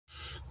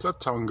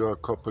Katanga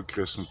copper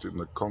crescent in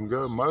the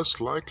Congo,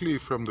 most likely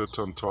from the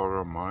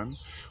Tantara mine.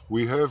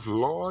 We have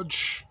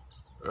large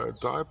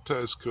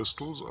dioptase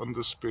crystals on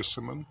the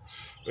specimen,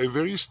 a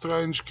very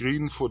strange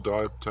green for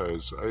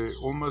dioptase, a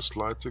almost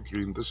lighter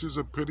green. This is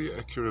a pretty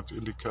accurate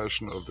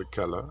indication of the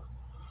color.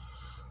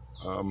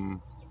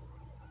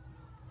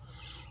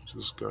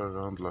 Just go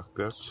around like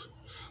that.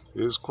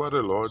 There's quite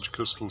a large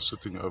crystal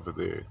sitting over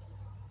there.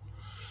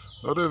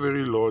 Not a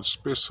very large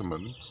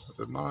specimen,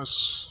 a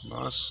nice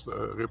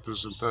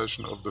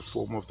representation of the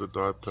form of the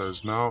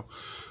dioptase. Now,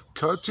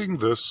 coating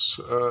this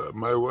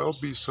may well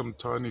be some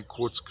tiny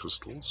quartz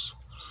crystals,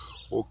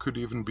 or could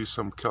even be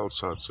some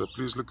calcite. So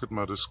please look at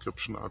my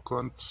description. I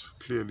can't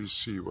clearly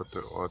see what they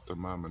are at the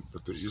moment,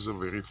 but there is a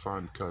very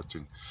fine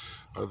coating.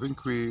 I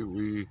think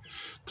we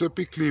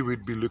typically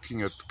we'd be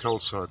looking at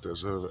calcite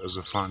as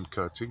a fine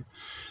coating.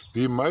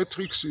 The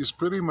matrix is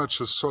pretty much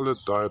a solid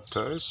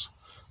dioptase.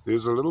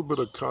 There's a little bit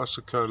of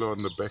chrysocolla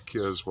on the back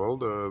here as well,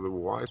 the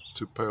white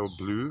to pale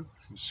blue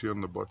you see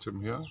on the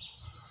bottom here.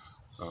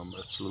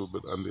 That's a little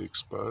bit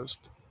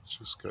underexposed. Let's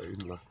just go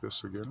in like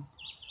this again.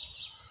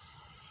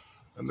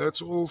 And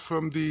that's all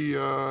from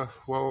the,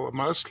 well,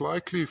 most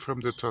likely from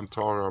the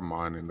Tantara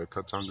mine in the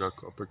Katanga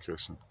copper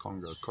crescent,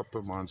 Congo,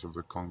 copper mines of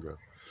the Congo.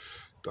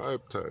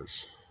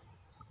 Dioptase,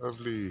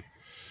 lovely.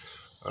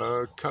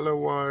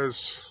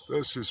 Color-wise,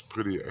 this is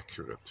pretty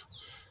accurate.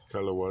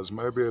 Color-wise,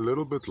 maybe a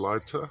little bit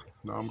lighter.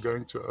 Now I'm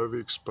going to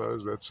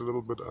overexpose. That's a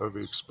little bit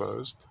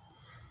overexposed.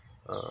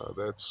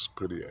 That's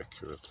pretty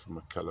accurate from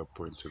a color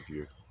point of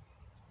view.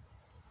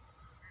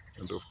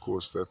 And of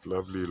course, that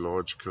lovely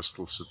large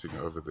crystal sitting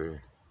over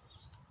there.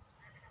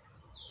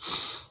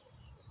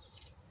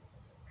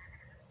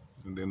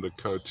 And then the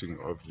coating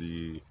of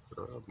the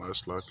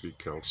most likely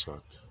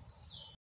calcite.